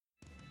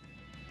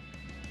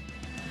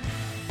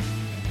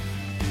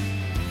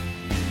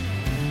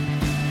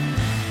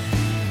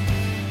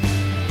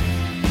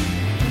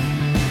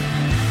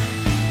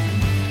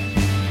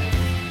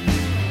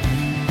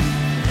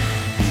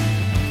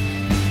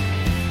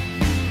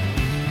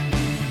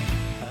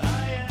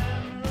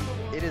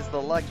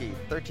lucky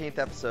 13th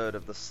episode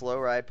of the Slow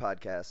Ride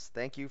Podcast.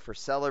 Thank you for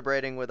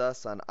celebrating with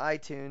us on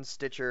iTunes,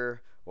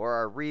 Stitcher, or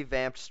our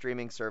revamped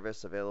streaming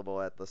service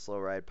available at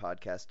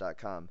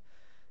theslowridepodcast.com.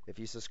 If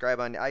you subscribe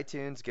on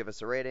iTunes, give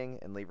us a rating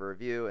and leave a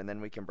review, and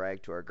then we can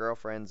brag to our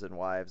girlfriends and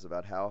wives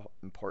about how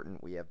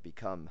important we have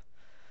become.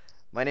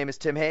 My name is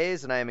Tim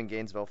Hayes, and I am in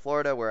Gainesville,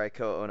 Florida, where I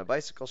co-own a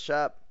bicycle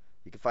shop.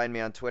 You can find me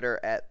on Twitter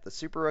at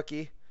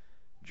 @TheSuperRookie,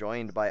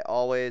 joined by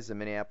always in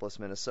Minneapolis,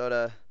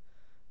 Minnesota,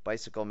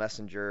 bicycle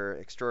messenger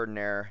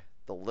extraordinaire,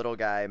 the little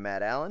guy,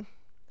 Matt Allen.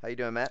 How you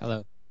doing, Matt?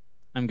 Hello.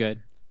 I'm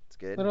good. It's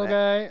good. Little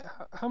Matt? guy,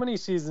 how many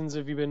seasons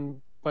have you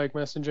been bike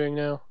messengering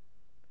now?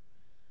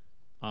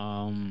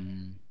 I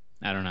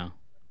don't know.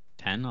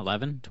 10,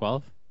 11,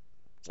 12?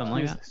 Something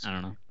like that. Jesus. I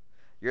don't know.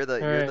 You're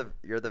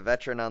the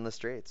veteran on the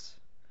streets.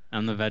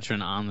 I'm the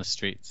veteran on the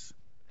streets.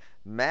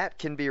 Matt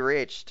can be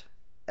reached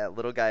at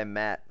little guy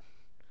Matt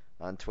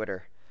on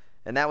Twitter.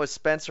 And that was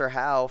Spencer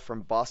Howe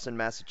from Boston,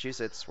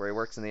 Massachusetts, where he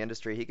works in the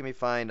industry. He can be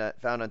found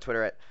on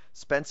Twitter at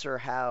Spencer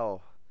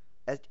Howe,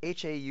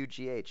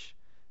 Haugh.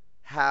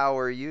 How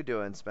are you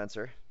doing,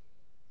 Spencer?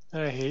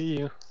 I hate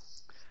you.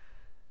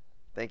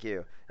 Thank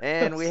you.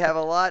 And we have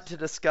a lot to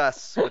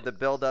discuss with the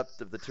build-up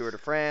of the Tour de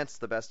France,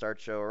 the best art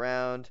show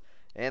around,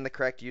 and the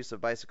correct use of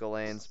bicycle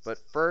lanes. But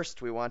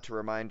first, we want to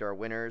remind our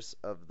winners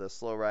of the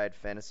Slow Ride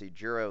Fantasy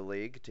Giro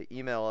League to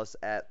email us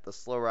at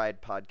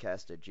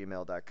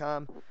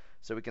theslowridepodcast@gmail.com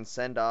so we can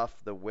send off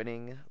the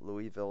winning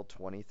Louisville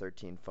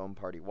 2013 Foam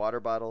Party water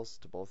bottles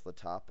to both the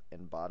top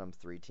and bottom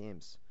 3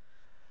 teams.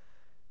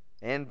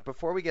 And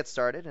before we get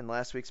started, in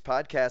last week's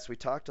podcast, we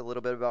talked a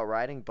little bit about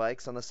riding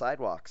bikes on the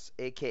sidewalks,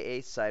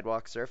 aka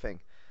sidewalk surfing.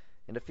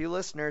 And a few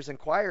listeners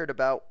inquired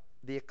about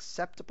the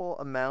acceptable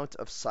amount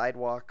of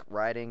sidewalk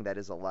riding that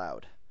is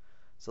allowed.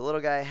 So,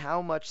 little guy,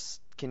 how much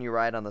can you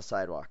ride on the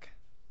sidewalk?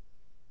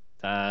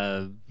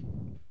 Well,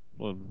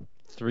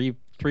 three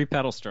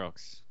pedal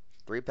strokes.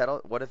 3 pedal?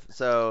 What if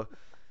so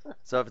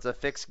if it's a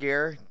fixed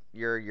gear,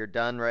 you're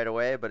done right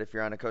away, but if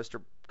you're on a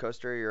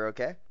coaster, you're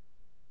okay?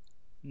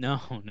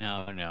 No.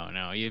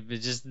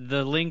 It's just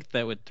the length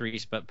that with 3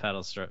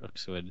 pedal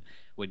strokes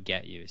would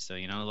get you. So,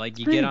 like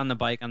you get on the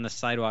bike on the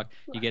sidewalk,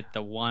 you get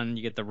the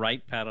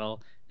right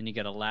pedal, then you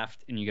get a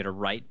left, and you get a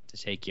right to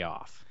take you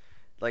off.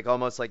 Like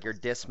almost like you're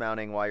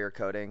dismounting while you're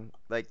coding.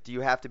 Like, do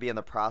you have to be in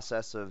the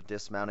process of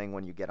dismounting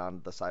when you get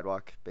on the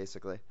sidewalk,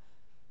 basically?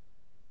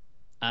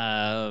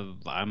 I'm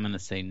going to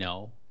say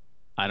no.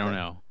 I don't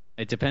know.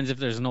 It depends if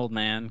there's an old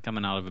man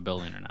coming out of a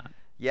building or not.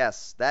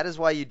 Yes, that is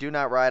why you do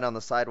not ride on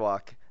the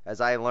sidewalk,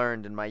 as I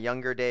learned in my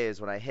younger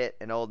days when I hit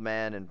an old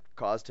man and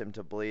caused him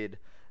to bleed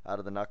out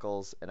of the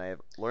knuckles, and I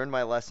have learned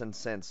my lesson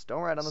since.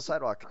 Don't ride on the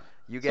sidewalk.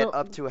 You get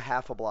up to a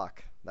half a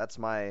block. That's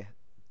my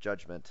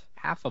judgment.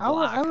 Half a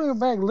block? I want to go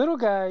back. Little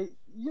guy,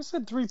 you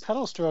said 3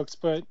 pedal strokes,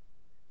 but,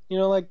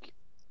 like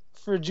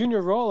for a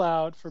junior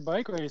rollout for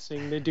bike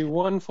racing, they do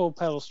 1 full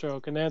pedal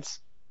stroke, and that's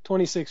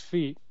 26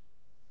 feet.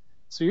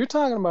 So you're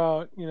talking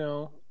about,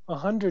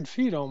 100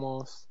 feet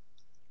almost.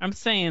 I'm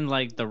saying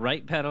like the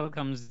right pedal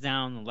comes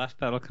down, the left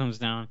pedal comes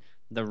down,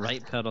 the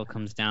right pedal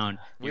comes down.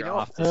 You're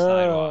off the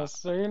sidewalk.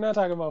 So you're not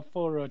talking about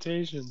full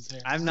rotations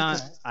here. I'm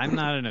not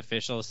an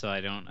official, so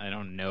I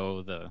don't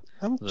know the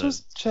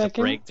just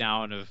checking the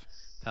breakdown of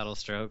pedal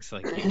strokes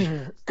like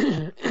I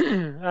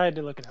had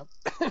to look it up.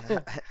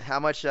 How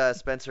much,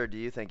 Spencer, do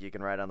you think you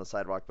can ride on the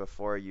sidewalk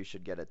before you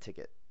should get a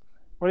ticket?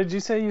 What did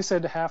you say? You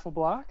said half a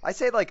block? I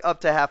say like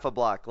up to half a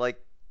block. Like,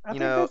 I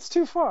think that's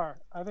too far.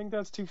 I think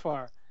it's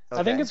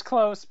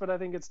close, but I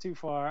think it's too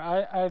far.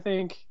 I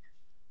think,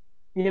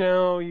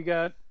 you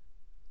got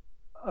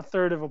a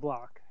third of a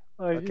block.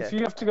 Like, if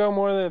you have to go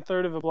more than a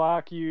third of a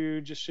block,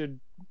 you just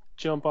should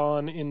jump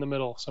on in the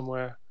middle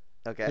somewhere.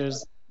 Okay.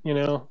 There's,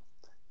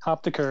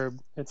 hop the curb.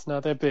 It's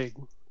not that big.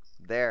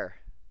 There.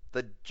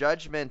 The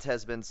judgment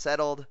has been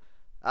settled.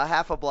 A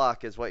half a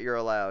block is what you're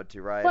allowed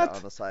to ride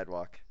on the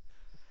sidewalk.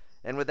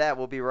 And with that,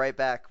 we'll be right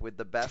back with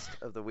the best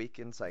of the week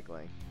in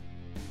cycling.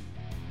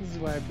 This is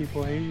why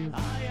people hate you.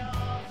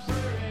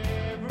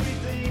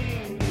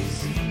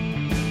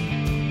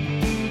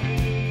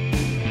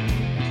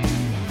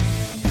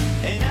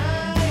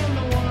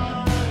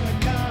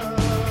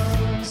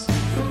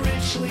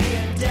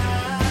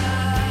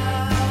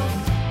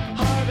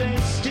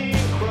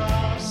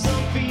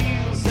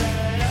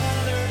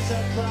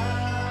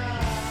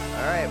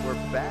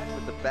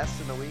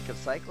 Best in the week of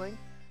cycling.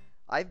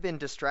 I've been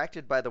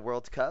distracted by the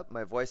World Cup.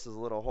 My voice is a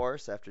little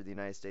hoarse after the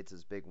United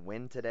States' big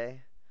win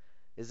today.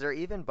 Is there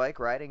even bike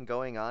riding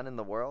going on in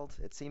the world?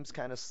 It seems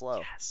kind of slow.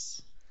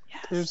 Yes.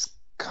 There's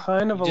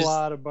kind of a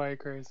lot of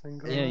bike racing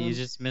going on. You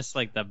just missed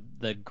like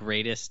the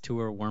greatest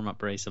tour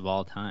warm-up race of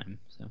all time.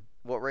 So.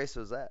 What race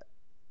was that?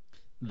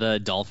 The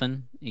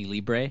Dolphin, a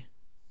Libre.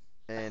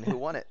 And who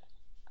won it?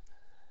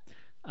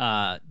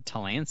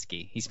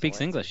 Talansky. He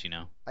speaks English,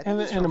 I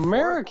think an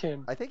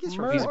American. I think he's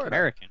from He's Florida.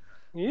 American.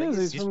 He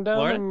is. He's from down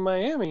Florida? in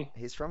Miami.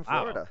 He's from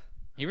Florida. Wow.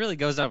 He really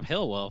goes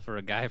uphill well for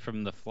a guy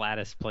from the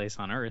flattest place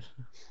on earth.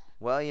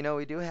 Well,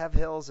 we do have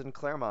hills in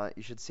Claremont.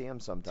 You should see him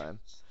sometime.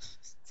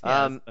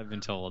 I've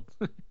been told.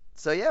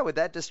 So yeah, with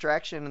that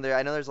distraction,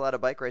 I know there's a lot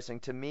of bike racing.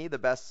 To me, the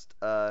best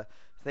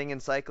thing in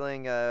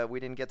cycling, we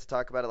didn't get to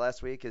talk about it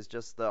last week, is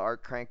just the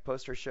Art Crank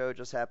poster show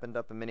just happened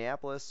up in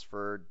Minneapolis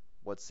for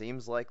what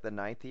seems like the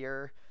 9th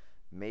year,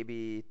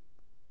 maybe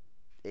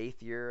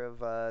 8th year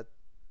of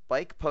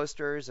bike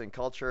posters and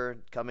culture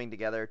coming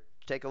together.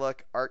 Take a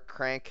look,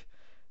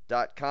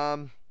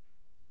 artcrank.com.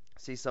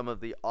 See some of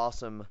the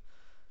awesome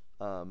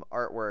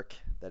artwork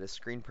that is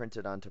screen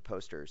printed onto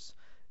posters.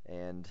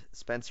 And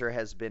Spencer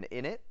has been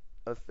in it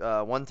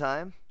one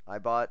time. I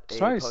bought a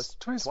twice,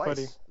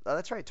 buddy. Oh,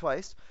 that's right,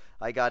 twice.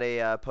 I got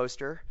a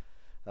poster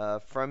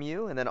from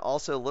you, and then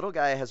also Little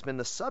Guy has been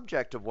the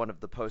subject of one of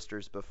the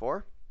posters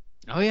before.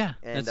 Oh yeah,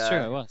 and, that's true.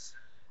 It was.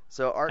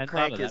 So Art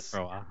Crank is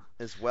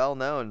well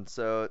known.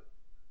 So,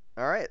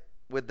 all right,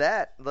 with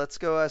that, let's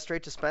go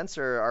straight to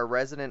Spencer, our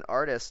resident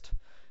artist.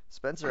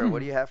 Spencer, what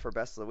do you have for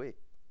best of the week?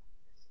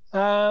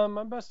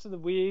 My best of the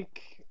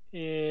week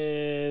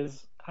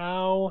is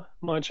how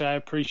much I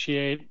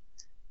appreciate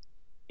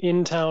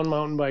in-town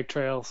mountain bike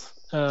trails.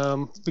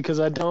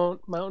 Because I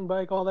don't mountain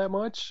bike all that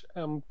much.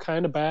 I'm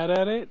kind of bad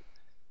at it,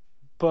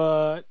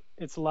 but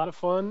it's a lot of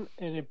fun,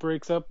 and it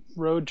breaks up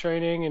road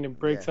training, and it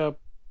breaks up,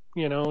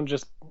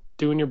 just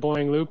doing your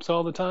boring loops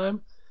all the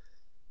time.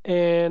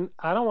 And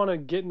I don't want to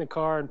get in the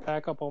car and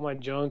pack up all my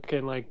junk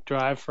and like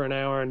drive for an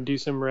hour and do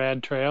some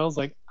rad trails.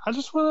 Like I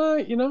just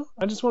want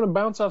to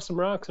bounce off some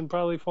rocks and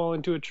probably fall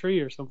into a tree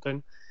or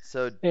something.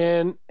 So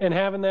and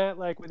having that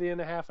like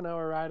within a half an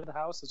hour ride of the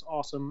house is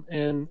awesome.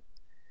 And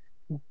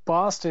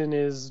Boston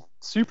is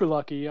super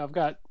lucky. I've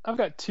got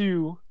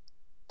two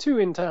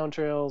in-town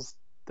trails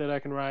that I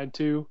can ride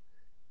to.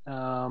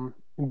 In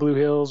Blue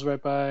Hills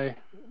right by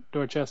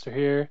Dorchester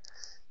here,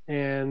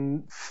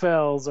 and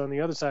Fells on the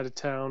other side of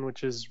town,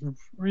 which is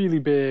really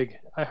big.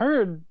 I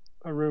heard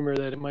a rumor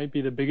that it might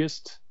be the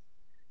biggest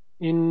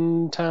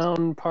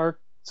in-town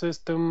park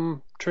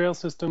trail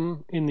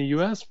system in the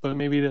U.S., but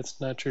maybe that's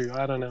not true.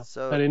 I don't know.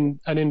 So I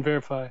didn't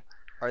verify.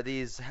 Are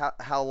these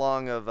how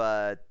long of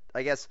I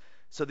guess?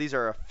 So these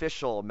are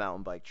official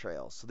mountain bike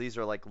trails. So these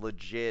are like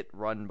legit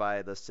run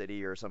by the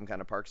city or some kind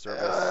of park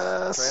service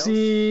trails?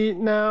 See,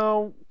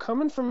 now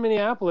coming from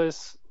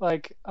Minneapolis,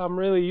 like I'm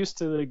really used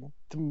to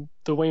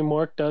the way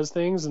Mork does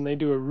things, and they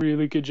do a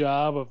really good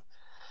job of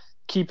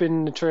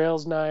keeping the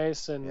trails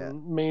nice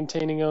and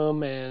maintaining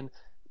them and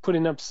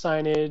putting up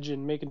signage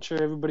and making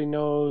sure everybody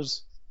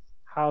knows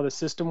how the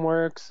system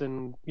works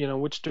and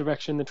which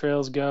direction the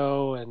trails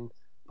go and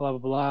blah blah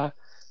blah.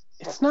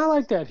 It's not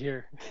like that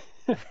here.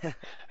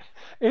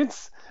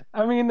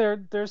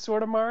 They're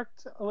sort of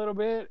marked a little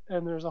bit,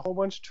 and there's a whole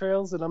bunch of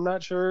trails that I'm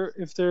not sure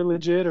if they're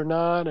legit or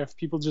not, or if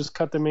people just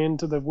cut them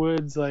into the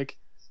woods like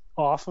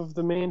off of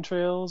the main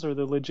trails or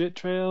the legit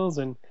trails.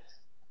 And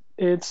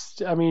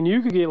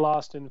you could get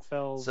lost in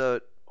Fells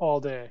all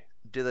day.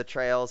 Do the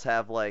trails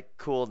have like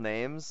cool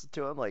names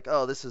to them? Like,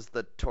 oh, this is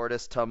the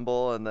Tortoise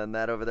Tumble, and then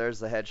that over there is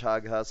the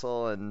Hedgehog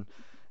Hustle, and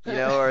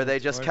or are they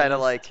just kind of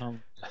like,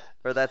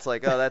 or that's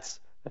like, oh, that's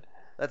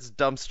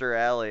Dumpster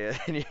Alley,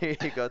 and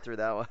you go through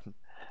that one.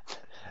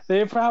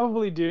 They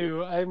probably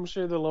do. I'm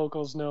sure the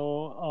locals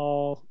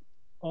know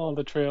all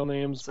the trail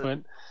names, but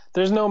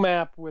there's no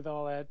map with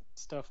all that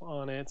stuff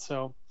on it.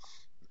 So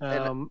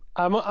I'm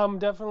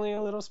definitely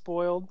a little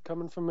spoiled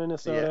coming from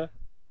Minnesota.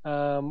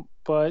 Yeah.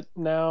 But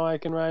now I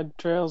can ride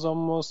trails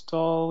almost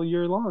all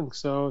year long.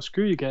 So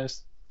screw you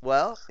guys.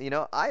 Well,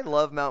 I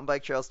love mountain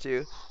bike trails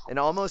too, and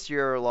almost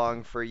year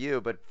long for you,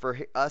 but for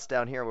us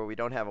down here where we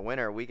don't have a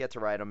winter, we get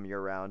to ride them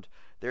year round.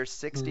 There's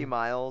 60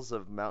 miles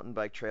of mountain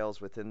bike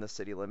trails within the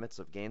city limits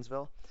of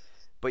Gainesville,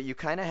 but you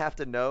kind of have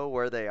to know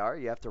where they are.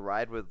 You have to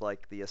ride with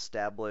like the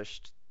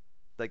established,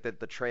 like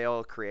the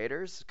trail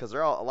creators, because a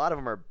lot of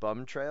them are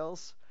bum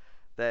trails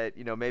that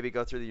maybe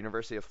go through the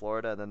University of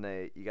Florida, and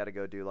then you got to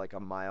go do like a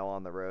mile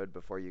on the road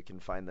before you can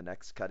find the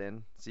next cut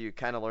in. So you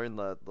kind of learn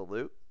the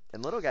loop.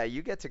 And Little Guy,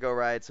 you get to go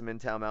ride some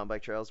in-town mountain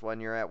bike trails when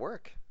you're at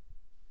work.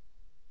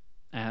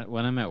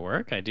 When I'm at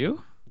work, I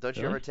do. Don't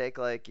you ever take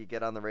like you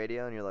get on the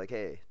radio and you're like,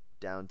 hey,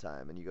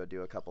 downtime, and you go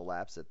do a couple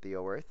laps at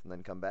Theo Worth and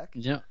then come back?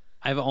 Yeah,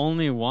 I've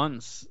only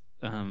once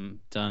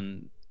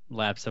done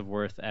laps of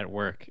Worth at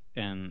work,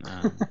 and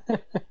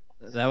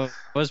that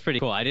was pretty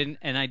cool. I didn't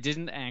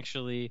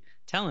actually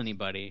tell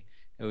anybody.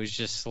 It was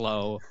just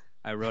slow.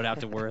 I rode out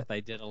to Worth, I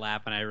did a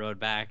lap, and I rode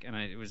back, and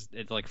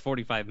it's like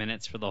 45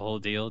 minutes for the whole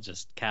deal.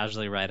 Just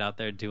casually ride out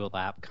there, do a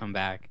lap, come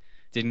back.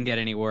 Didn't get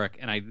any work,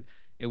 and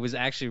it was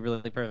actually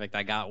really perfect.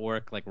 I got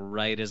work like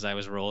right as I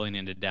was rolling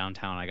into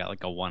downtown. I got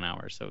like a 1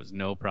 hour, so it was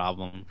no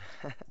problem.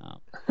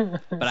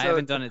 But I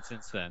haven't done it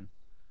since then.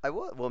 I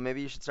would. Well,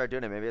 maybe you should start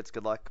doing it. Maybe it's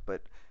good luck.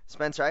 But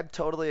Spencer, I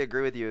totally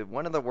agree with you.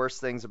 One of the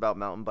worst things about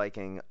mountain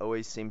biking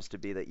always seems to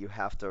be that you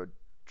have to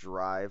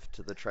drive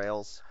to the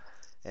trails.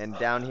 And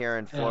down here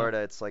in Florida,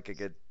 it's like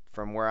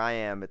from where I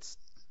am, it's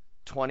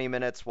 20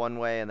 minutes one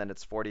way, and then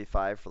it's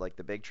 45 for like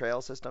the big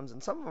trail systems,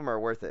 and some of them are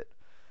worth it.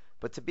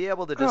 But to be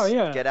able to just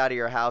get out of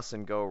your house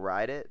and go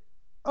ride it,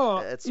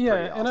 it's pretty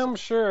awesome. And I'm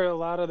sure a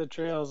lot of the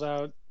trails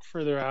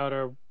further out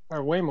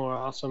are way more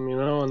awesome,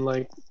 and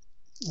like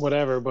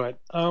whatever. But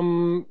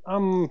I'm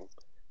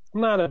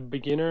not a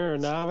beginner or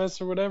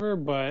novice or whatever,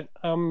 but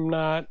I'm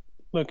not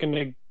looking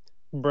to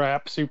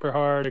brap super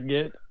hard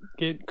or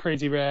get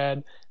crazy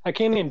rad. I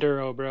can't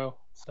enduro, bro.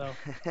 So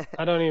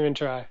I don't even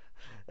try.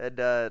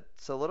 And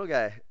so little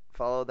guy,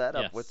 follow that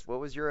up. Yes. What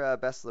was your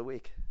best of the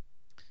week?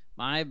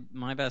 My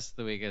best of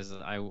the week is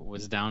I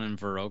was down in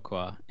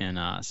Viroqua in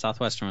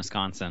southwestern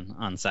Wisconsin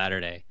on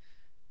Saturday,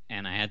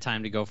 and I had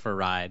time to go for a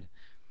ride.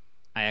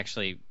 I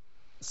actually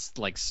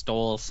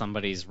stole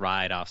somebody's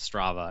ride off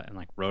Strava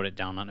and wrote it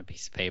down on a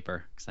piece of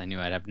paper because I knew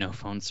I'd have no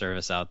phone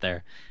service out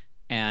there,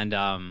 and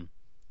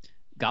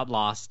got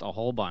lost a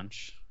whole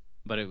bunch,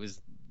 but it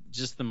was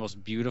just the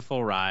most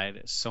beautiful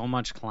ride. So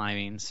much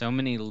climbing, so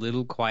many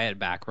little quiet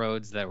back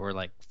roads that were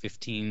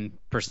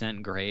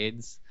 15%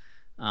 grades.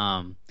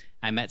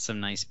 I met some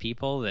nice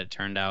people that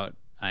turned out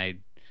I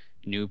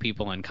knew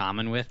people in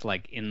common with,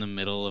 in the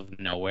middle of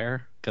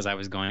nowhere, because I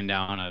was going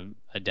down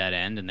a dead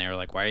end, and they were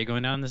like, "Why are you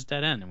going down this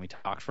dead end?" And we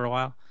talked for a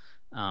while.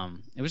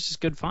 It was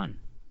just good fun.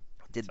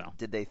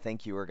 Did they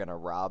think you were gonna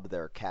rob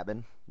their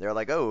cabin? They're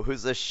like, "Oh,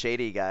 who's this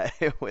shady guy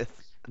with?"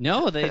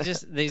 No, they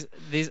just these.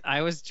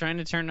 I was trying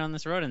to turn down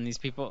this road, and these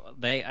people,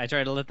 I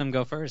tried to let them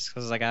go first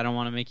because I don't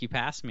want to make you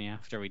pass me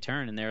after we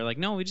turn, and they were like,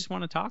 "No, we just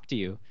want to talk to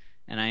you."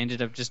 And I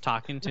ended up just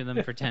talking to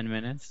them for 10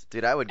 minutes.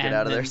 Dude, I would get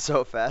out of there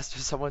so fast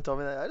if someone told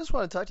me that. I just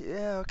want to talk to you.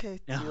 Yeah,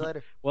 okay. See you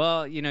later.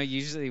 Well,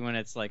 usually when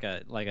it's like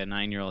a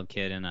 9-year-old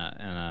kid and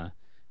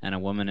a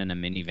woman in a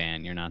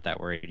minivan, you're not that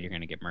worried you're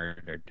gonna get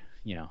murdered,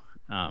 in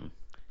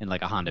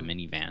a Honda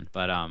minivan.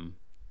 But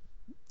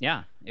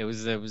yeah, it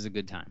was a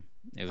good time.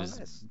 It was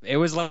nice. It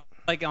was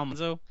like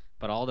Almanzo,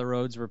 but all the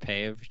roads were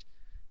paved,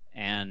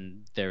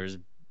 and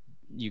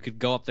you could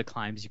go up the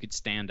climbs, you could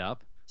stand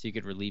up. So you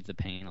could relieve the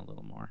pain a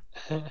little more.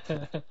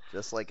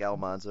 Just like El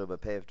Monzo, but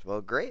paved. Well,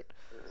 great.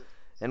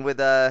 And with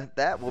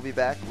that, we'll be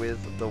back with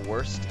the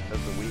worst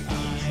of the week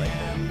in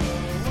cycling.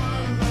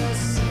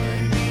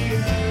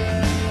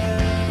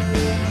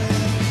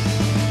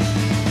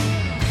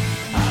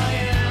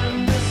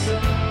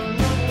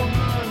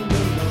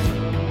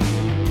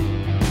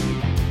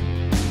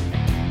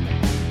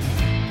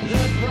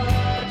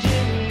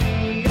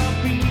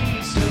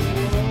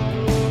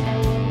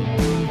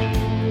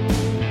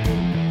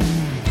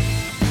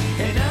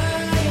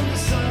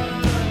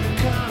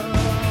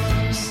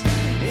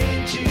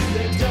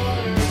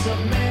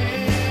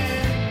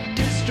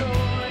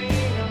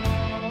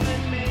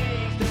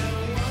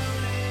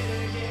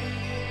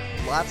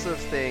 Lots of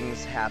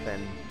things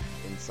happen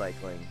in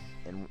cycling,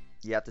 and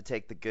you have to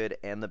take the good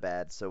and the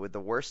bad. So with the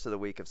worst of the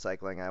week of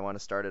cycling, I want to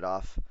start it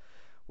off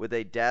with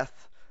a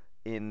death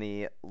in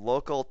the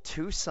local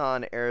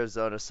Tucson,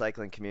 Arizona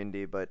cycling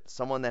community, but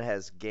someone that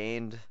has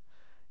gained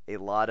a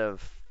lot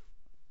of,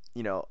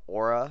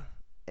 aura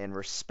and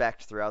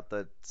respect throughout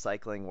the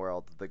cycling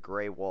world, the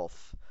Gray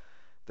Wolf.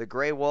 The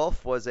Gray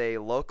Wolf was a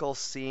local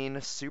scene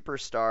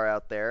superstar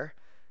out there.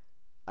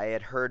 I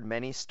had heard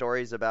many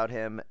stories about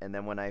him, and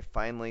then when I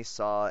finally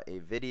saw a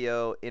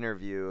video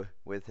interview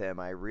with him,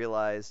 I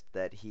realized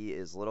that he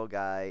is little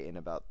guy in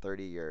about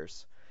 30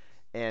 years.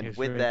 And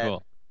with that,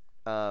 cool.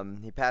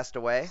 He passed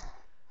away.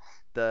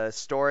 The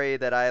story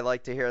that I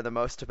like to hear the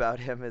most about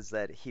him is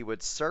that he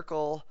would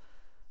circle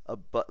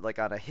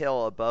on a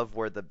hill above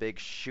where the big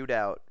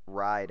shootout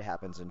ride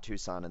happens in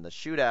Tucson. And the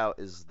shootout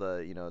is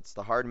it's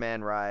the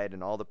Hardman ride,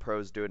 and all the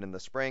pros do it in the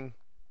spring.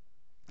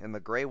 And the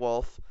Gray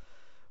Wolf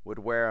would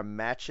wear a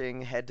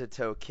matching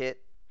head-to-toe kit.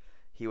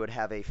 He would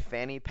have a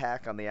fanny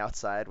pack on the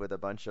outside with a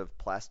bunch of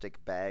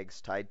plastic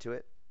bags tied to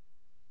it.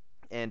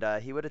 And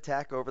he would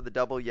attack over the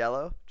double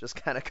yellow, just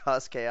kind of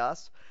cause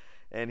chaos.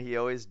 And he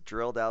always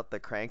drilled out the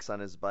cranks on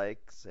his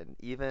bikes and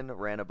even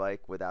ran a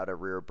bike without a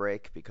rear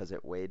brake because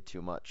it weighed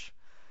too much.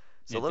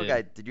 So little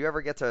guy, did you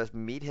ever get to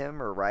meet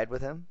him or ride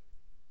with him?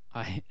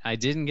 I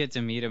didn't get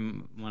to meet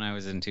him when I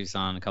was in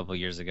Tucson a couple of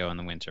years ago in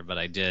the winter, but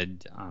I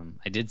did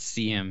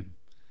see him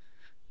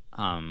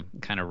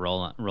kind of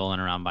rolling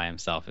around by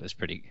himself. It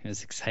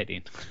was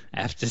exciting,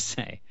 I have to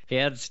say. He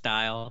had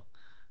style,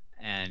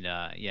 and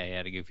he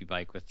had a goofy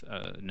bike with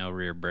no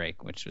rear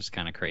brake, which was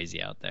kind of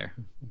crazy out there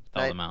with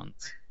all the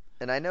mountains.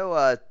 And I know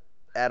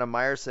Adam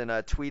Meyerson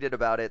tweeted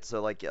about it,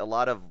 so a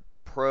lot of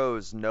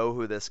pros know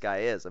who this guy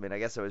is. I mean, I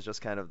guess it was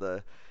just kind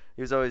of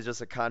he was always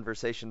just a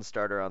conversation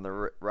starter on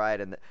the ride,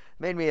 and it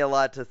made me a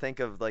lot to think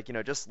of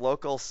just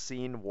local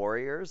scene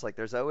warriors.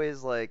 There's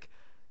always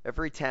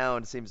every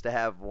town seems to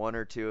have one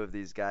or two of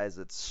these guys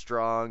that's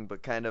strong,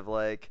 but kind of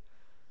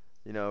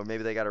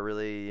maybe they got a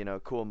really,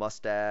 cool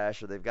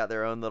mustache, or they've got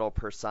their own little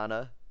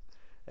persona.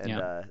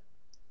 And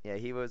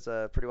he was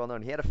pretty well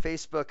known. He had a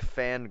Facebook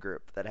fan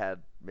group that had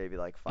maybe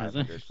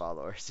 500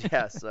 followers.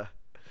 Yeah,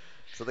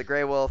 so the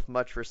Gray Wolf,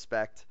 much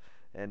respect.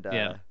 And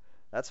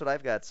that's what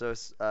I've got. So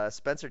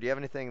Spencer, do you have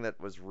anything that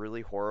was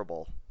really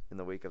horrible in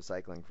the week of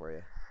cycling for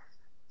you?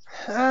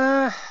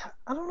 I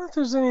don't know if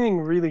there's anything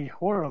really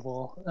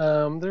horrible.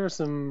 There were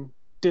some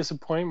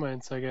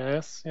disappointments, I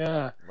guess.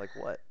 Yeah. Like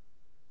what?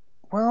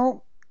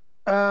 Well,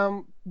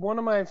 one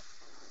of my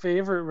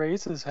favorite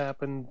races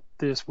happened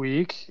this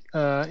week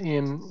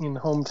in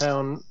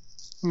hometown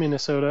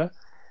Minnesota.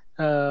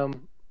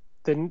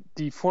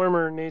 The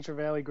former Nature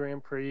Valley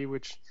Grand Prix,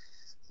 which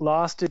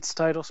lost its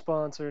title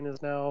sponsor and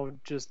is now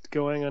just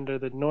going under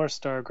the North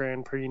Star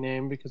Grand Prix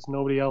name because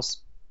nobody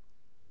else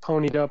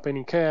ponied up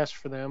any cash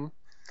for them.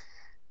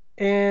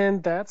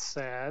 And that's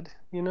sad,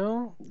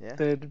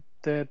 that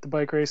the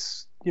bike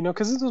race,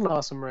 because it's an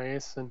awesome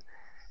race.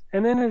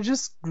 And then there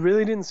just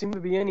really didn't seem to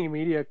be any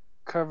media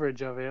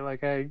coverage of it.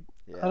 Like, I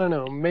don't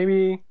know,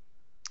 maybe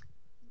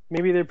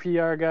their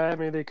PR guy,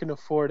 maybe they couldn't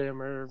afford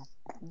him, or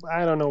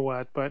I don't know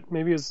what, but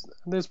maybe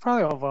there's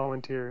probably all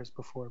volunteers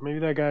before. Maybe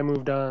that guy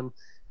moved on.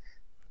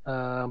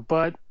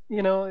 But,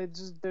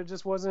 there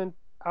just wasn't,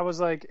 I was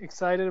like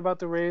excited about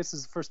the race.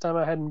 It's the first time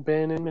I hadn't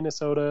been in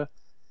Minnesota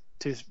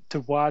to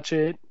watch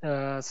it,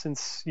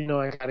 since, I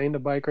got into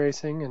bike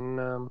racing,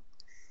 and,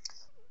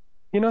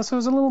 so it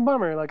was a little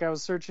bummer. Like, I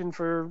was searching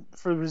for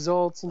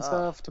results and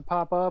stuff to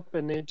pop up,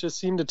 and it just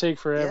seemed to take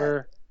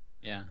forever.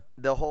 Yeah.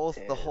 The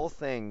whole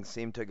thing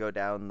seemed to go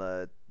down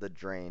the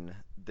drain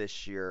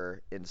this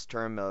year in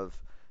terms of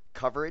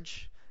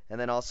coverage, and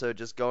then also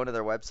just going to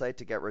their website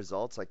to get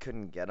results. I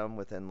couldn't get them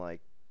within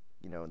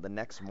the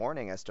next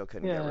morning. I still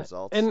couldn't get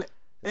results. And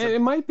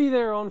it might be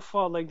their own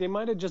fault. Like, they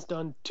might have just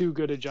done too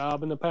good a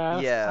job in the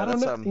past. Yeah, I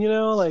don't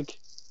know. Like,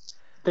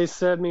 they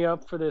set me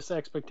up for this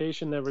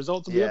expectation that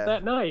results will be up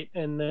that night,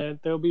 and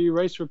that there'll be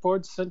race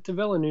reports sent to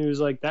VeloNews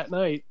like that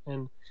night,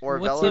 or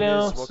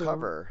VeloNews will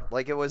cover.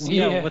 Like, it was.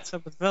 Yeah, what's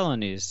up with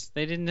VeloNews?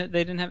 They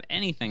didn't have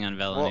anything on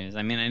VeloNews.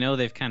 I mean, I know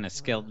they've kind of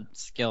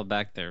scaled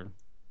back their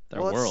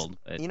world.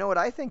 But... You know what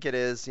I think it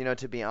is?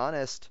 To be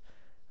honest,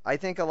 I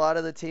think a lot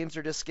of the teams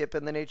are just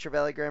skipping the Nature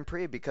Valley Grand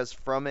Prix because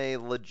from a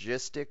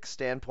logistic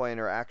standpoint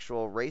or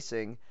actual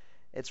racing,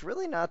 it's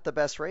really not the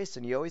best race,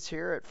 and you always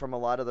hear it from a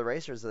lot of the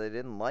racers that they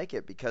didn't like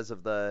it because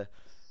of the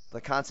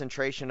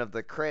concentration of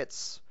the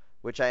crits,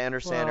 which I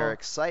understand are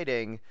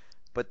exciting,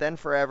 but then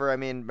forever, I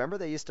mean, remember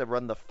they used to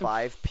run the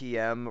 5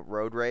 p.m.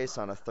 road race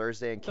on a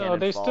Thursday in Cannon Falls?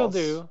 They still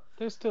do.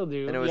 They still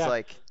do. And it was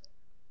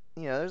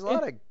there's a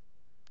lot of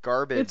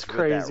garbage with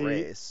that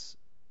race.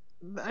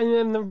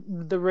 And then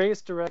the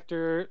race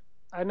director,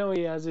 I know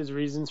he has his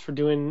reasons for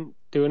doing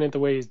it the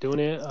way he's doing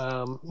it.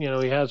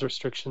 He has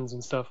restrictions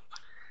and stuff,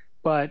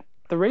 but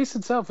the race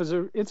itself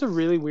it's a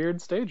really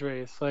weird stage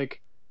race.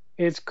 Like,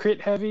 it's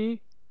crit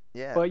heavy,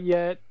 but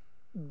yet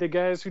the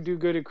guys who do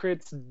good at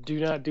crits do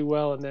not do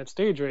well in that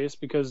stage race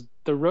because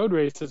the road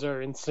races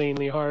are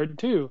insanely hard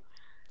too.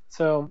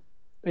 So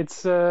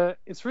it's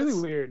really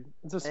weird.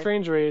 It's a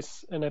strange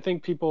race, and I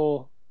think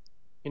people,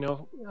 it's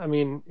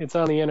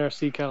on the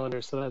NRC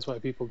calendar, so that's why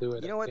people do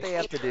it. You know what they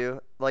have to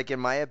do? Like, in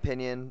my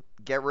opinion,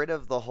 get rid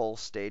of the whole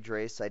stage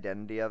race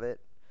identity of it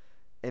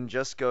and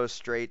just go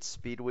straight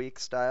Speed Week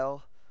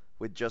style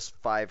with just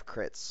 5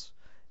 crits.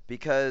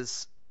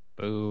 Because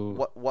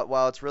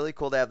while it's really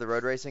cool to have the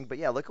road racing, but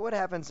look at what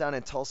happens down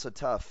in Tulsa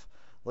Tough.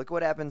 Look at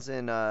what happens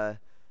in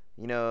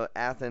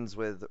Athens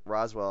with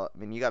Roswell. I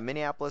mean, you got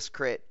Minneapolis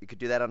crit. You could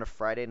do that on a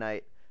Friday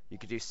night. You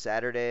could do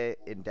Saturday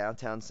in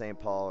downtown St.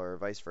 Paul, or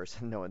vice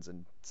versa. No one's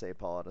in St.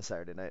 Paul on a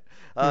Saturday night.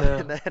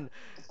 And then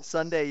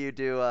Sunday you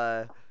do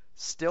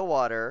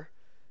Stillwater.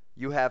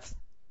 You have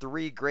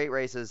 3 great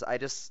races. I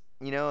just,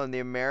 in the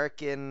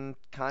American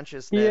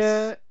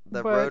consciousness,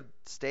 road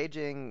stage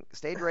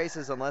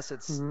races, unless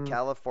it's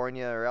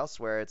California or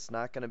elsewhere, it's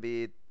not going to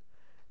be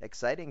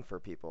exciting for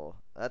people.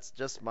 That's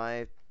just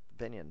my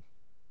opinion.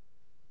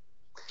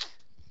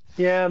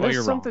 Yeah,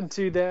 there's something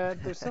to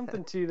that. There's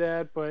something to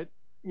that, but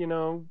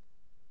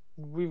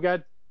we've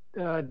got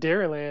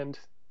Dairyland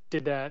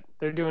did that.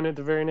 They're doing it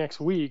the very next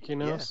week,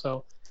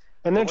 so,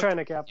 and they're trying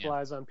to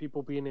capitalize on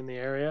people being in the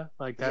area.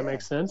 Like, that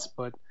makes sense,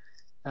 but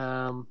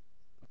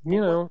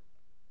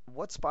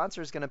what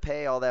sponsor is going to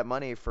pay all that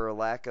money for a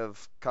lack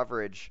of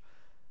coverage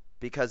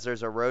because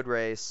there's a road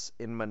race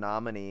in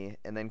Menominee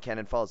and then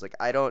Cannon Falls? Like,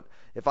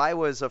 if I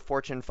was a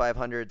Fortune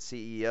 500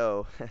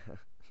 CEO,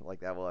 like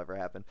that will ever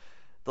happen,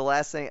 the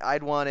last thing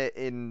I'd want it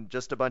in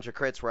just a bunch of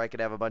crits where I could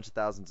have a bunch of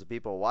thousands of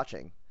people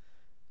watching.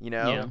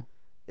 I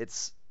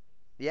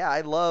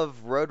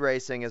love road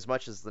racing as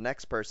much as the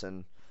next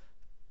person,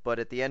 but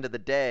at the end of the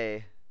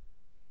day,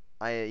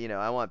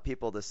 I want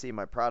people to see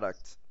my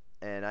product,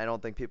 and I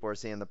don't think people are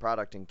seeing the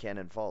product in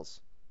Cannon Falls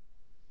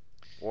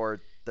or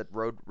the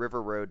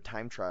River Road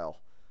time trial.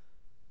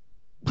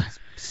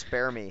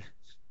 Spare me.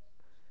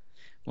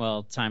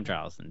 Well, time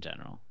trials in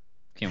general.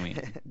 Can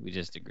we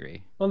just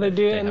agree? Well, they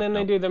do, and then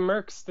they do the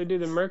Mercs. They do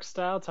the Merc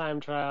style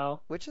time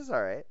trial, which is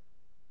all right.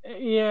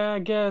 Yeah, I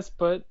guess,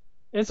 but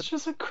it's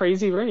just a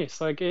crazy race.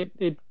 Like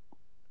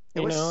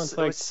it's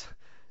like.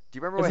 Do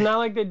you remember? It's not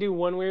like they do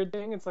one weird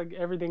thing. It's like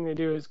everything they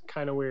do is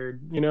kind of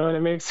weird, and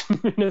it makes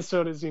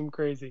Minnesota seem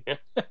crazy.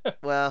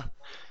 Well,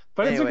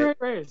 but anyway, it's a great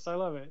race. I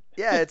love it.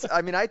 Yeah,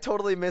 I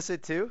totally miss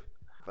it too.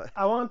 But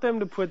I want them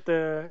to put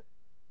the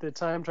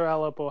time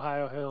trial up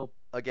Ohio Hill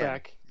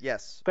back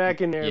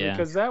in there,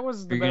 because that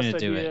was the best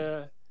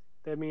idea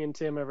that me and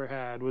Tim ever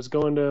had, was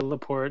going to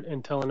LaPorte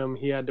and telling him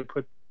he had to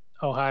put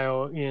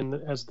Ohio in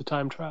as the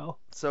time trial.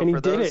 So and for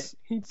he did those, it.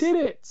 He did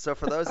it. So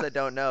for those that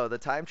don't know, the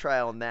time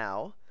trial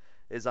now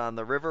is on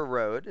the River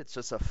Road. It's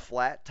just a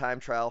flat time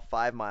trial,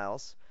 5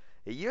 miles.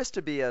 It used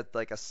to be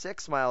like a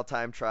 6-mile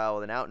time trial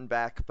with an out and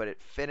back, but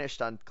it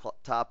finished on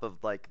top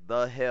of like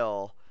the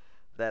hill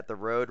that the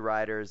road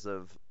riders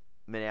of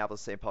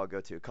Minneapolis, St. Paul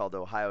go to, called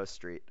Ohio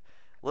Street.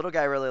 Little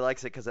guy really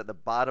likes it because at the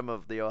bottom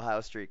of the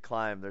Ohio Street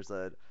climb, there's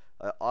a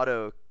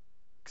auto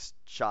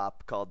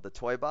shop called the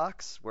Toy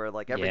Box, where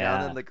like every now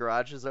and then the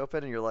garage is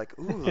open, and you're like,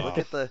 ooh, look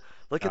at the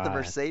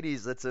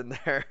Mercedes that's in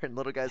there, and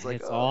little guy's like,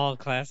 it's all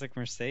classic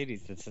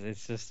Mercedes.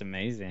 It's just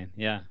amazing.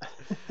 Yeah.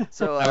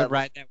 So I would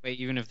ride that way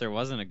even if there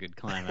wasn't a good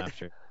climb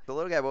after. The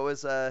little guy, what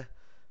was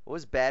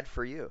bad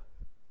for you?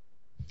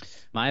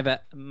 My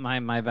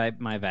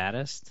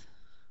baddest.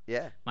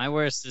 Yeah. My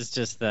worst is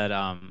just that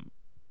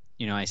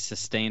I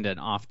sustained an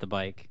off the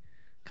bike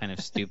kind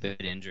of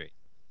stupid injury.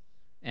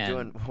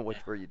 And what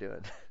were you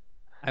doing?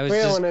 I was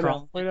just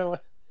crawling. Wait,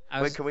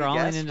 can we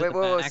guess?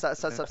 Wait,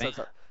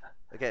 stop.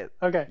 Okay.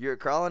 You're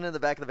crawling in the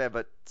back of the van,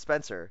 but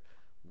Spencer,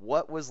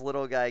 what was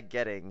little guy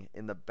getting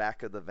in the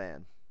back of the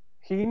van?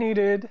 He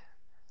needed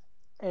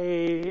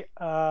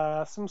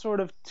some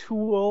sort of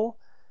tool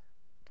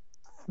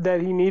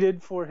that he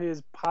needed for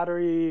his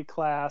pottery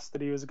class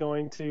that he was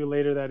going to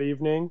later that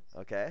evening.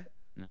 Okay.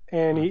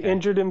 And he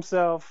injured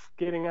himself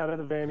getting out of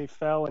the van. He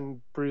fell and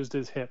bruised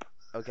his hip.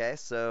 Okay,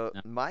 so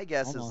my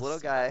guess is little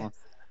guy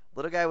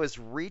was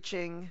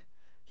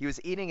he was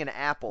eating an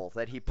apple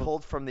that he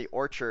pulled from the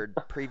orchard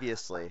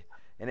previously,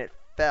 and it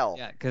fell.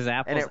 Yeah, because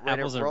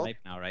apples are ripe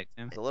now, right,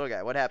 Tim? The little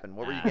guy, what happened?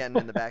 What were you getting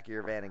in the back of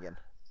your van again?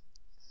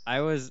 I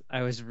was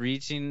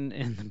reaching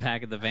in the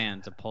back of the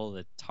van to pull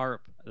the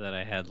tarp that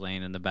I had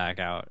laying in the back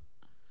out,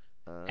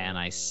 and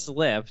I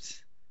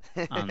slipped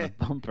on the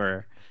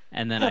bumper,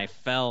 and then I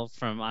fell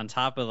from on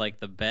top of like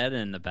the bed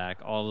in the back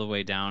all the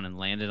way down and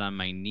landed on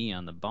my knee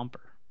on the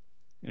bumper.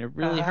 And it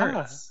really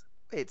hurts.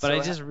 Wait, but I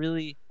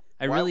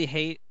really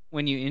hate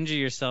when you injure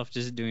yourself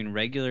just doing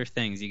regular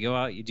things. You go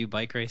out, you do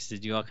bike races,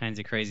 do all kinds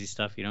of crazy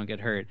stuff, you don't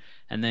get hurt,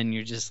 and then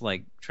you're just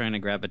like trying to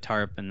grab a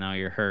tarp and now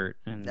you're hurt.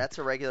 And that's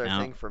a regular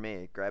thing for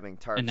me, grabbing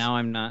tarps. And now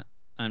I'm not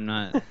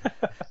I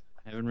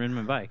haven't ridden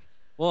my bike.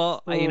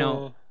 Well,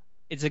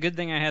 it's a good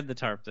thing I had the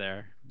tarp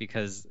there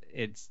because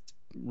it's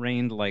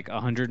rained like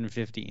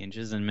 150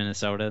 inches in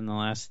Minnesota in the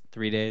last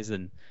 3 days,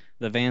 and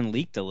the van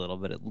leaked a little,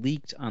 but it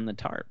leaked on the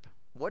tarp.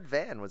 What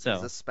van was this?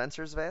 Is this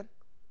Spencer's van?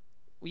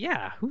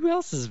 Yeah, who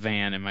else's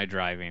van am I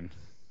driving?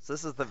 So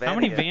this is the van. How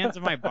many vans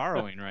am I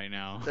borrowing right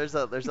now? There's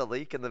a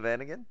leak in the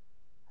van again?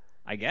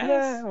 I guess.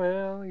 Yeah,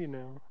 well,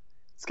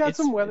 it's got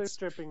some weather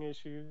stripping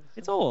issues.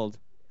 It's old.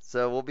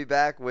 So we'll be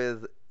back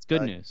with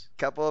good news.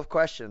 Couple of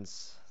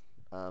questions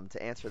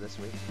to answer this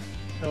week.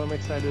 Oh, I'm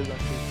excited about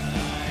this.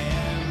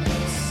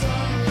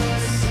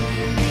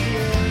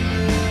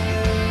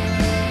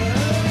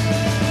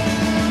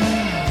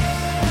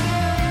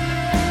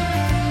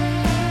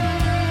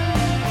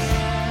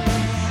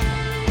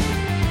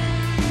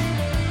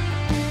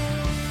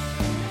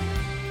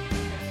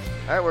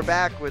 All right, we're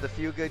back with a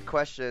few good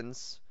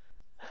questions.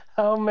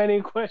 How many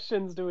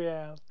questions do we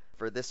have?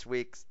 For this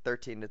week's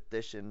 13th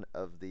edition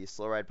of the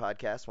Slow Ride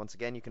Podcast. Once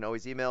again, you can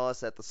always email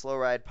us at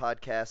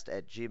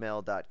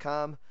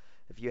theslowridepodcast@gmail.com.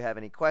 If you have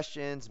any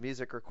questions,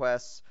 music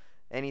requests,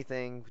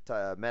 anything,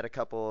 met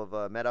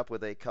up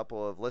with a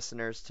couple of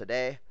listeners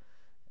today,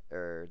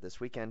 or this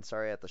weekend,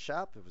 at the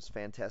shop. It was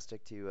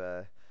fantastic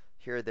to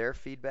hear their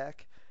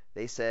feedback.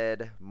 They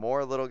said,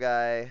 more little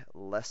guy,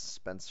 less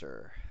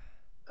Spencer.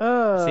 See,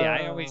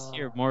 I always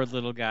hear more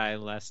little guy,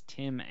 less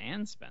Tim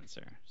and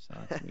Spencer. So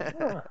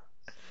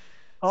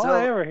all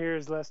I ever hear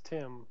is less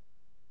Tim.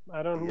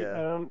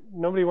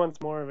 Nobody wants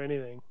more of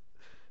anything.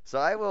 So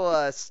I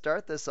will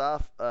start this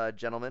off,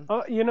 gentlemen.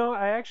 Oh,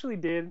 I actually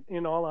did,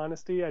 in all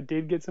honesty, I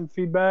did get some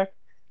feedback.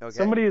 Okay.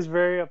 Somebody is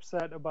very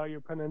upset about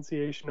your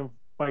pronunciation of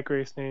bike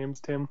race names,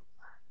 Tim.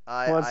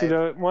 Wants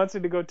you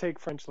to go take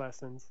French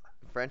lessons.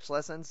 French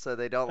lessons? So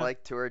they don't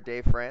like Tour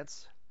de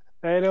France?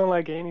 I don't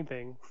like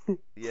anything.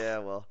 Yeah,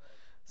 well,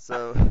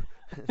 so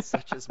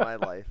such is my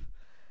life.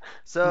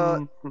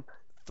 So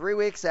 3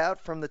 weeks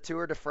out from the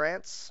Tour de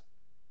France,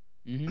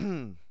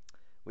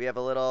 we have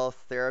a little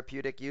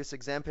therapeutic use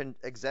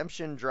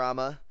exemption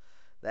drama.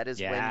 That is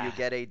when you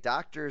get a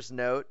doctor's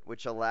note,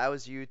 which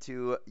allows you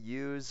to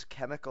use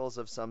chemicals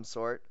of some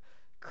sort.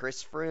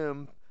 Chris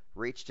Froome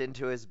reached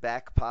into his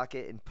back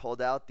pocket and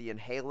pulled out the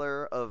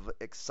inhaler of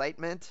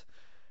excitement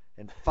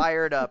and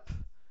fired up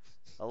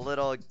a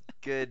little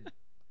good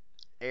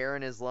air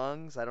in his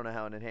lungs. I don't know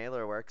how an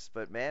inhaler works,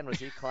 but man, was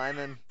he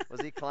climbing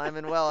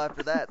well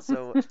after that.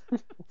 So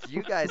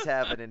you guys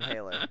have an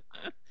inhaler.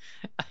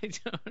 I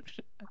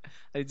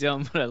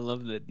don't, but I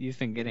love that you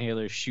think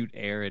inhalers shoot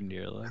air into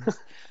your lungs.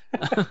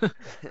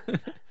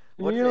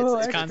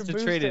 It's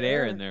concentrated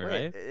air in there,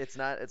 right? It's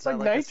not like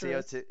a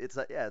CO2.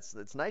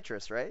 It's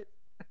nitrous, right?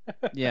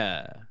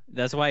 Yeah,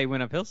 that's why he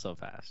went uphill so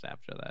fast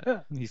after that.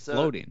 Yeah. He's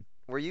floating.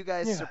 Were you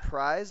guys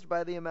surprised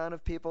by the amount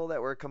of people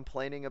that were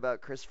complaining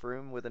about Chris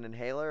Froome with an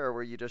inhaler, or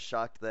were you just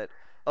shocked that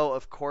Oh,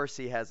 of course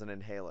he has an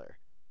inhaler.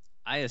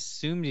 I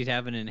assumed he'd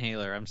have an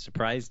inhaler. I'm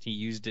surprised he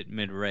used it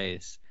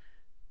mid-race.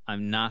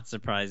 I'm not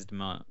surprised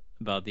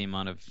about the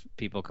amount of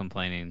people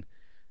complaining.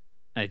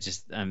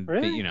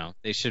 Really?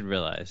 They should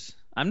realize.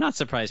 I'm not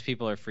surprised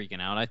people are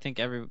freaking out. I think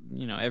every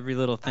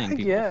little thing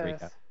people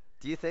freak out.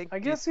 Do you think? I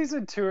guess he's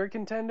a tour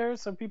contender,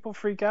 so people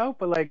freak out.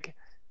 But like,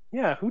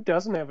 yeah, who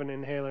doesn't have an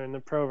inhaler in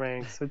the pro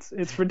ranks?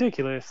 It's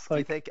ridiculous. Do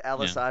you think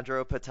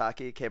Alessandro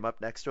Patacchi came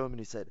up next to him and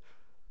he said,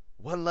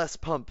 "One less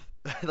pump,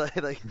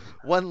 like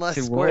one less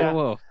squirt"?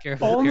 Whoa,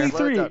 careful, only careful.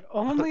 three,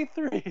 only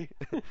three.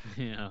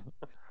 Yeah.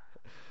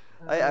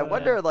 I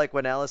wonder, like,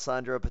 when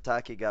Alessandro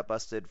Patacchi got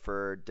busted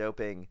for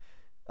doping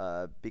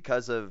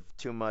because of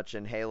too much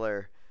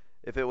inhaler,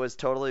 if it was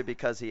totally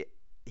because he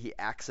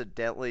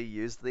accidentally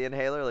used the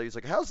inhaler. Like, he's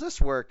like, "How's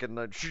this work?" And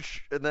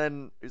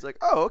then he's like,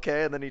 "Oh,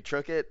 okay." And then he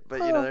took it, but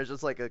there's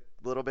just like a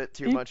little bit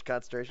too much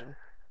concentration.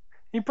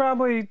 He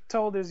probably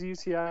told his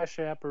UCI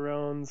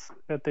chaperones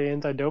at the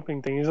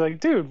anti-doping thing. He's like,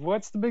 "Dude,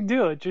 what's the big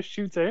deal? It just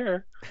shoots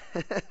air."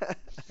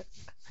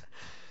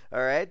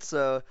 All right,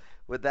 so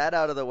with that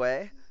out of the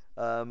way,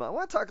 I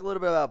want to talk a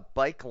little bit about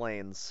bike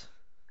lanes.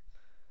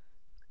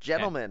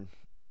 Gentlemen,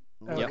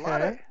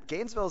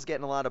 Gainesville's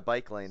getting a lot of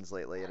bike lanes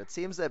lately, and it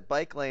seems that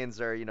bike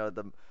lanes are,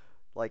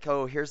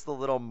 here's the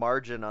little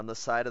margin on the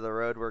side of the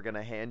road we're going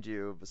to hand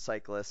you,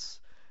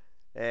 cyclists,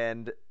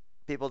 and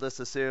people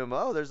just assume,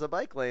 oh, there's a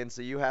bike lane,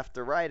 so you have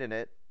to ride in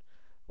it,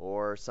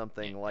 or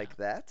something like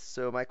that.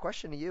 So my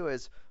question to you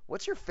is,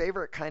 what's your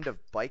favorite kind of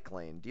bike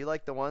lane? Do you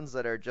like the ones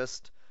that are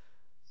just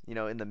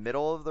in the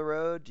middle of the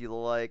road? Do you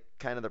like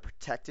kind of the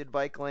protected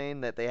bike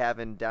lane that they have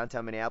in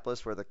downtown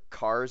Minneapolis where the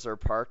cars are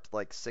parked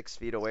like 6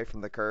 feet away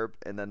from the curb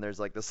and then there's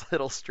like this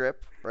little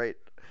strip, right?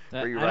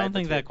 I don't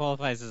think that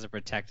qualifies as a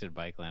protected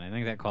bike lane. I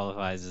think that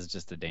qualifies as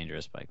just a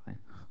dangerous bike lane.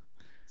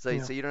 So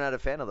you're not a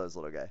fan of those,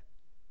 little guy?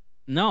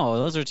 No,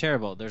 those are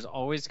terrible. There's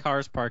always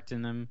cars parked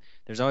in them.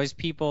 There's always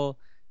people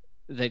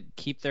that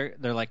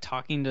they're like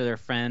talking to their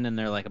friend and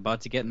they're like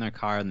about to get in their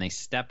car and they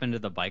step into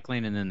the bike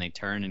lane and then they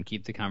turn and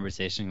keep the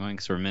conversation going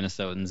because we're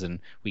Minnesotans and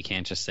we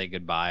can't just say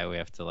goodbye. We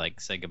have to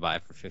like say goodbye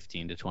for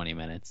 15 to 20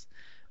 minutes.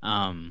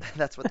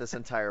 That's what this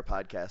entire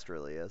podcast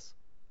really is.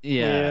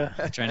 Yeah.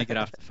 Trying to get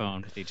off the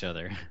phone with each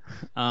other.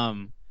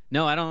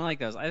 No, I don't like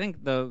those. I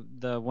think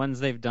the ones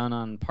they've done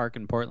on Park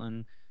in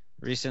Portland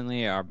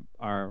recently are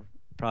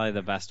probably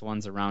the best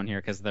ones around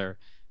here because they're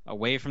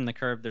away from the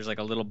curb. There's like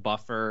a little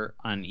buffer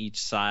on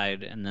each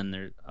side, and then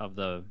there of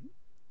the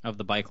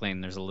bike lane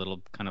there's a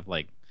little kind of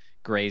like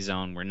gray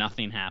zone where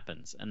nothing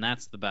happens, and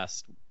that's the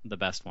best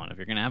one. If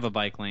you're gonna have a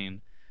bike lane,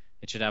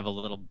 it should have a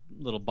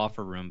little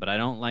buffer room. But I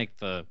don't like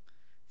the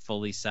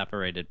fully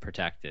separated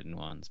protected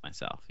ones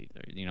myself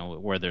either.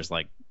 Where there's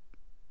like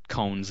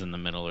cones in the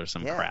middle or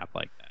some crap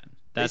like that.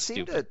 That's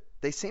stupid.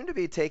 They seem to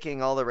be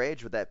taking all the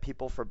rage with that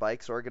People for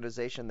Bikes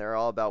organization. They're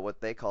all about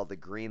what they call the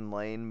green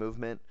lane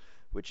movement,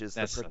 which is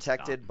the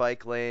protected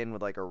bike lane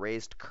with like a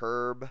raised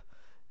curb,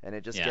 and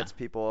it just gets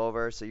people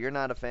over. So you're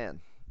not a fan?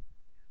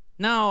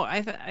 No,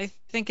 I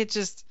think it's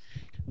just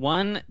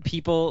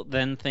people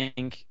then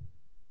think,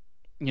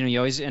 you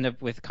always end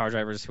up with car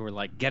drivers who are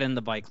like, get in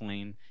the bike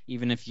lane,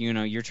 even if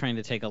you're trying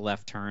to take a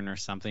left turn or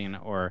something,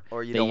 or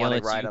you don't want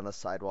to ride on the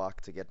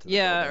sidewalk to get to the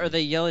building. Or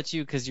they yell at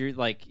you because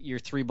you're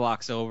 3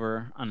 blocks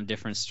over on a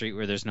different street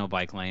where there's no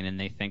bike lane, and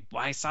they think,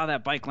 well, I saw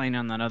that bike lane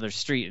on that other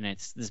street, and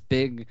it's this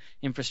big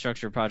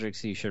infrastructure project,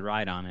 so you should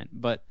ride on it.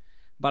 But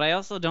I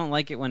also don't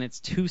like it when it's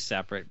too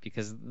separate,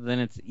 because then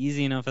it's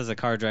easy enough as a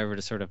car driver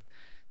to sort of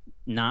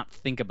not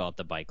think about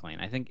the bike lane.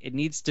 I think it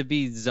needs to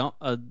be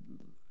a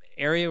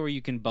area where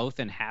you can both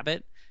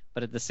inhabit,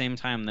 but at the same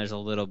time there's a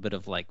little bit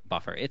of like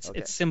buffer. It's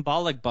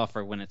symbolic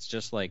buffer when it's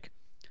just like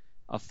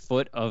a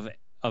foot of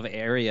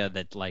area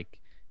that like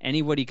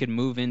anybody could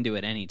move into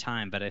at any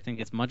time. But I think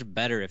it's much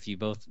better if you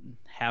both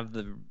have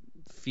the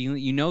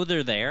feeling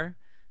they're there.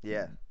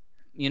 Yeah.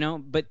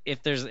 But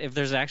if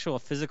there's actual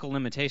physical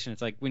limitation,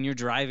 it's like when you're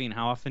driving,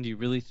 how often do you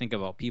really think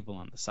about people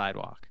on the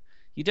sidewalk?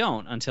 You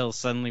don't, until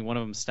suddenly one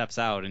of them steps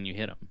out and you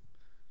hit them.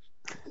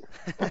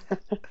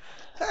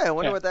 Hey, I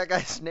wonder what that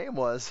guy's name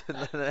was.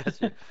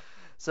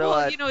 So,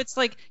 it's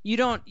like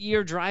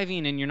you're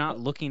driving and you're not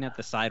looking at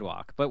the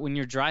sidewalk. But when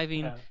you're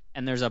driving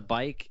and there's a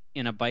bike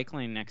in a bike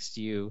lane next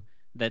to you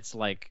that's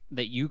like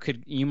that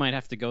you might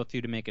have to go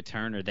through to make a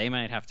turn, or they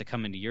might have to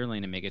come into your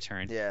lane and make a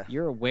turn. Yeah.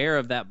 You're aware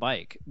of that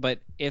bike. But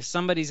if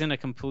somebody's in a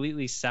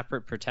completely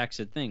separate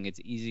protected thing, it's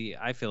easy,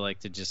 I feel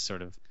like, to just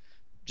sort of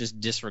just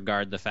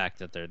disregard the fact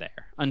that they're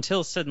there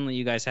until suddenly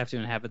you guys have to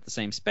inhabit the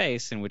same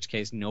space, in which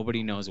case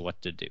nobody knows what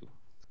to do.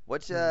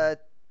 What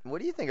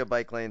do you think of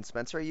bike lanes,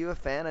 Spencer? Are you a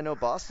fan? I know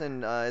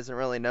Boston isn't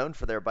really known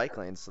for their bike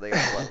lanes, so they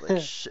have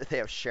they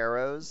have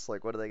sharrows.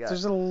 Like, what do they got?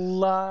 There's a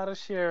lot of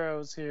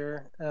sharrows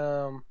here.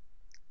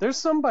 There's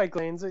some bike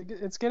lanes.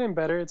 It's getting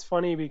better. It's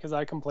funny because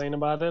I complain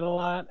about it a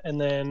lot,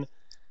 and then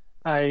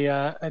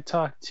I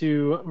talked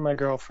to my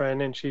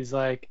girlfriend, and she's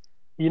like,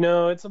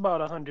 it's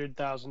about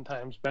 100,000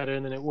 times better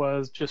than it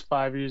was just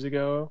 5 years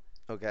ago.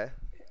 Okay.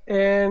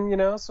 And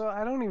so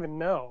I don't even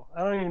know.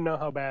 I don't even know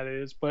how bad it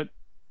is, but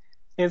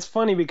It's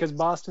funny because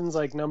Boston's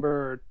like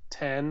number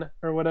 10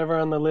 or whatever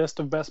on the list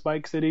of best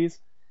bike cities.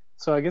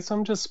 So I guess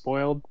I'm just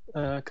spoiled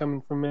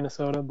coming from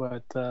Minnesota.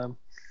 But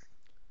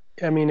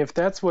I mean, if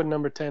that's what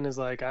number 10 is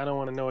like, I don't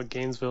want to know what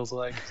Gainesville's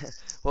like.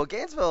 Well,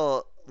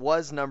 Gainesville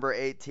was number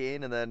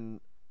 18, and then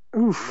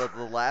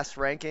the last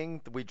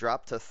ranking, we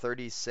dropped to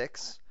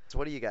 36. So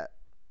what do you got?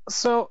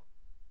 So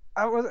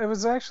it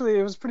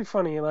was pretty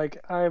funny.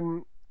 Like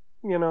I'm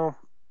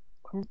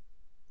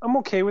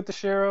okay with the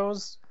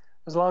Sharrows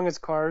as long as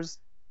cars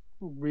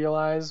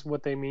realize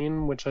what they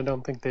mean, which I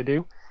don't think they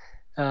do.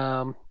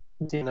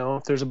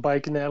 If there's a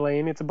bike in that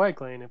lane, it's a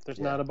bike lane. If there's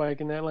not a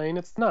bike in that lane,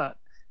 it's not.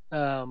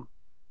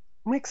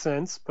 Makes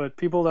sense, but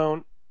people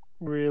don't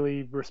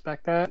really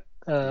respect that.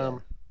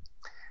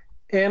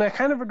 And I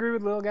kind of agree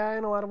with Little Guy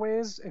in a lot of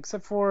ways,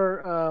 except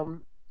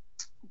for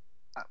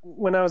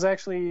when I was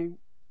actually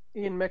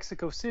in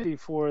Mexico City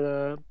for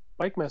the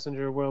Bike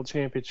Messenger World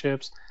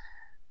Championships.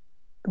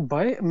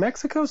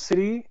 Mexico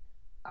City,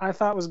 I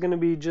thought was going to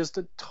be just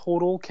a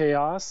total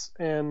chaos,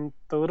 and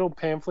the little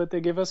pamphlet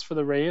they give us for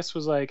the race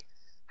was like,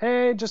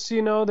 hey, just so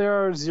you know,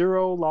 there are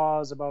 0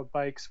 laws about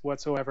bikes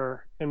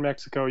whatsoever in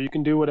Mexico. You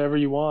can do whatever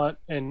you want,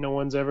 and no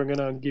one's ever going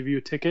to give you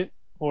a ticket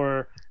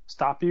or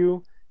stop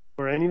you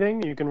for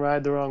anything. You can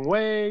ride the wrong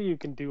way. You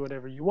can do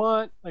whatever you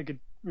want. Like, it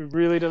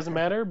really doesn't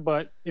matter.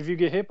 But if you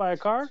get hit by a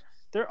car,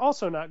 they're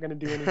also not going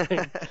to do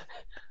anything.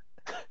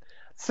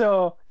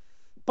 So,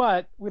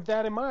 but with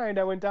that in mind,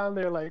 I went down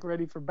there, like,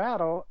 ready for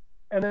battle.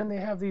 And then they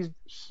have these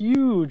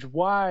huge,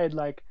 wide,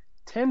 like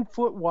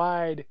 10-foot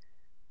wide,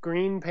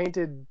 green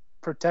painted,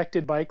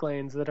 protected bike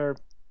lanes that are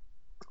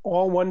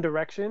all one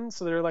direction.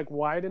 So they're like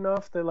wide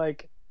enough that,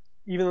 like,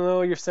 even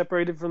though you're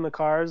separated from the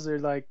cars, they're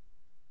like,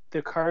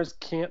 the cars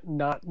can't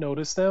not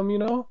notice them,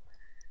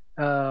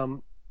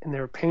 and they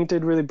were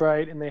painted really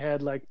bright, and they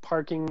had like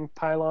parking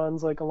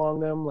pylons like along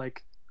them,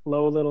 like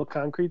low little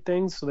concrete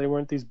things. So they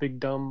weren't these big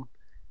dumb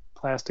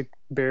plastic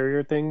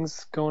barrier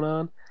things going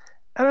on.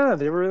 I don't know.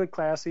 They were really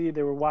classy.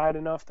 They were wide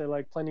enough that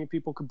like plenty of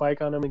people could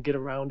bike on them and get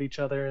around each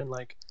other and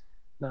like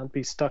not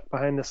be stuck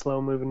behind the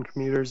slow moving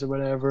commuters or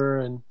whatever.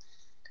 And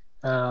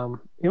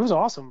it was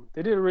awesome.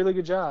 They did a really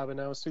good job, and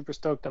I was super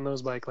stoked on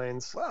those bike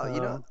lanes.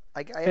 Wow,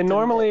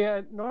 normally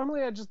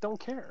I just don't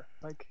care.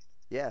 Like,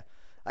 yeah,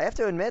 I have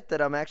to admit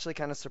that I'm actually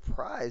kind of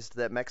surprised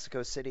that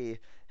Mexico City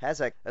has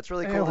that. That's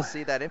really cool to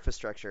see that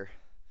infrastructure.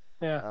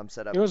 Yeah,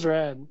 set up. It was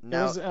rad.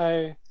 Now,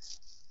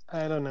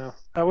 I don't know.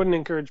 I wouldn't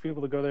encourage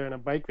people to go there on a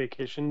bike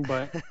vacation,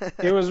 but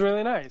it was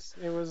really nice.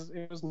 It was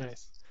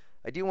nice.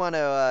 I do want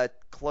to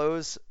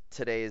close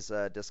tonight's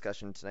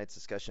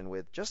discussion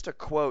with just a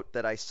quote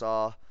that I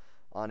saw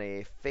on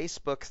a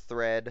Facebook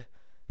thread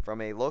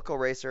from a local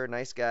racer,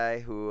 nice guy,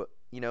 who,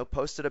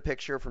 posted a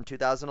picture from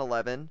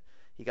 2011.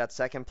 He got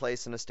second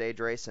place in a stage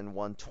race and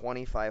won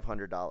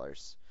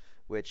 $2,500,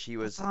 which he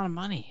was... That's a lot of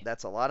money.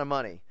 That's a lot of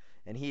money.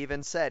 And he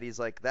even said, he's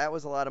like, that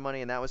was a lot of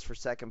money, and that was for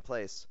second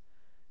place.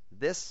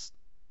 This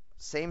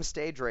same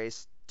stage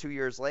race, 2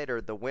 years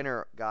later, the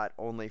winner got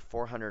only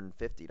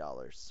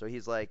 $450. So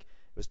he's like,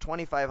 it was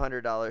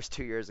 $2,500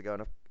 2 years ago.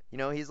 And,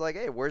 he's like,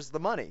 hey, where's the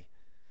money?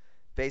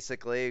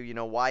 Basically,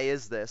 why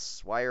is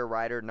this? Why are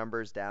rider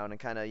numbers down? And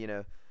kind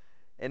of,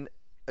 and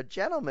a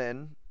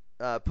gentleman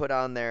put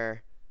on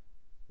there,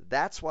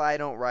 that's why I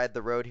don't ride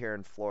the road here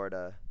in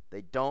Florida.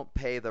 They don't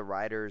pay the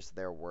riders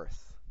their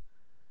worth.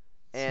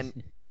 And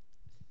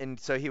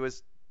so he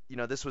was,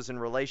 this was in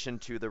relation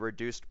to the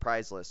reduced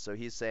prize list. So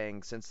he's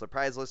saying, since the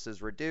prize list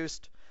is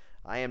reduced,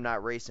 I am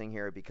not racing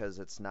here because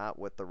it's not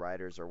what the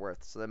riders are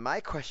worth. So then my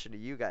question to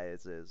you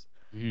guys is,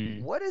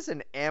 what is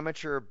an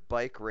amateur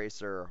bike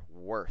racer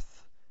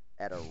worth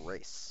at a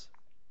race?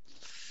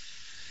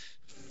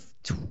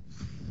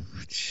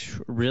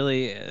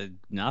 Really,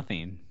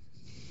 nothing.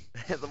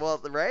 Well,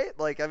 right?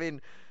 Like, I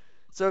mean,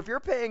 so if you're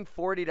paying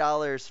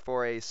 $40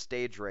 for a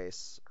stage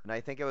race, and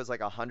I think it was like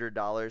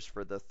 $100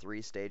 for the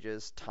 3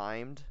 stages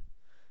timed,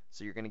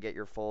 so you're going to get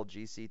your full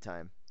GC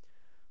time.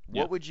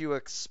 What would you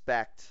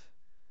expect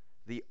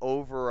the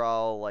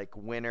overall, like,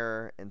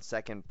 winner and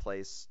second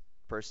place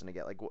person to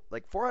get?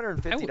 Like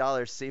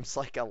 $450 seems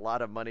like a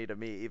lot of money to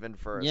me, even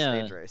for a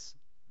stage race.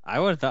 I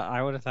would have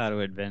thought it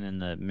would have been in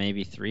the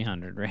maybe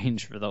 300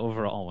 range for the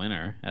overall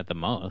winner at the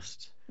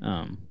most.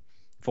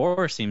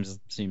 4 seems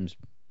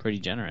pretty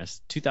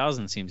generous.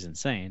 2,000 seems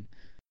insane.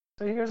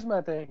 So here's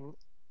my thing.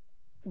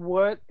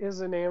 What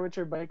is an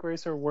amateur bike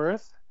racer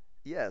worth?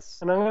 Yes.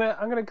 And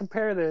I'm gonna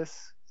compare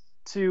this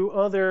to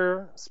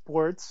other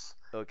sports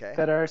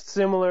that are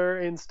similar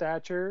in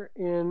stature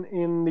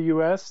in the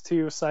U.S.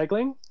 to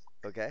cycling.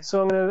 Okay.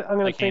 So I'm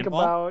gonna like think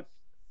handball? about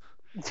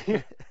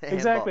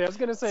exactly. I was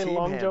gonna say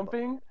long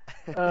jumping.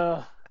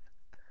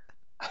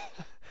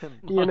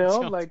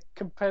 Like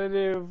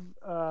competitive,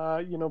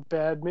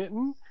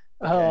 badminton.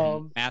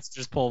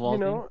 Masters pole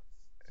vaulting.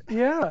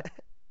 Yeah.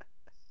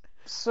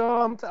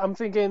 So I'm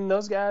thinking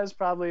those guys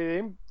probably,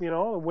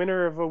 a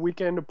winner of a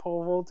weekend of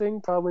pole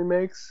vaulting probably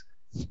makes,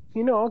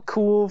 a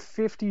cool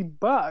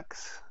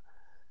 $50.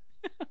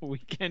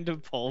 Weekend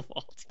of pole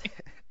vaulting.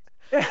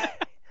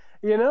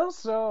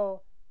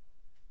 So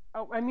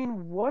I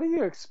mean, what do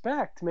you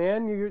expect,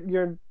 man?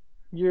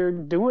 You're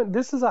doing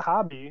this is a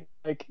hobby.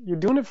 Like, you're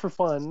doing it for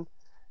fun.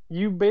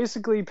 You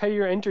basically pay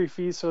your entry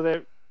fee so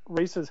that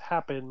races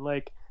happen.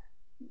 Like,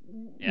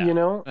 you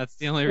know, that's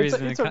the only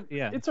reason.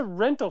 It's a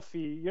rental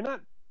fee. You're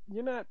not.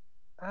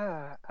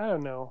 I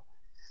don't know.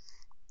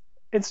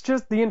 It's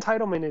just the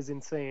entitlement is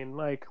insane.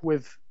 Like,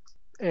 with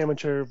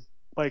amateur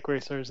bike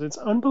racers, it's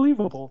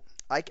unbelievable.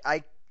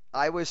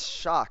 I was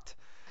shocked.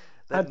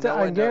 I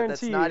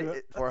guarantee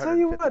you. I'll tell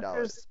you what.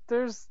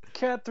 There's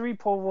Cat 3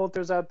 pole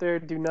vaulters out there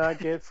do not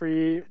get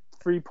free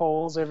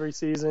poles every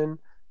season.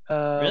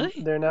 Really?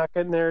 They're not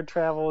getting their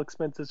travel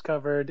expenses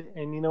covered,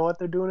 and you know what?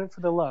 They're doing it for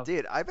the love.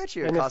 Dude, I bet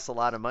you it costs a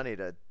lot of money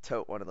to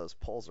tote one of those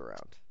poles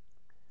around.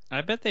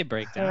 I bet they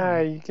break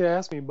down. You could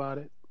ask me about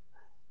it.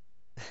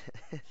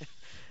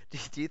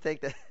 Do you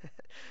think that?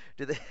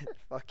 Do they?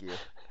 Fuck you.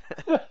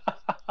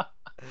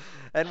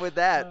 And with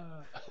that,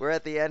 we're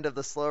at the end of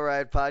the Slow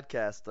Ride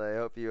podcast. I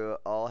hope you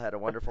all had a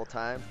wonderful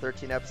time.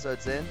 13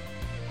 episodes in.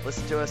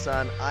 Listen to us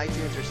on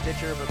iTunes or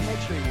Stitcher, but make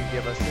sure you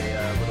give us a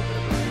little bit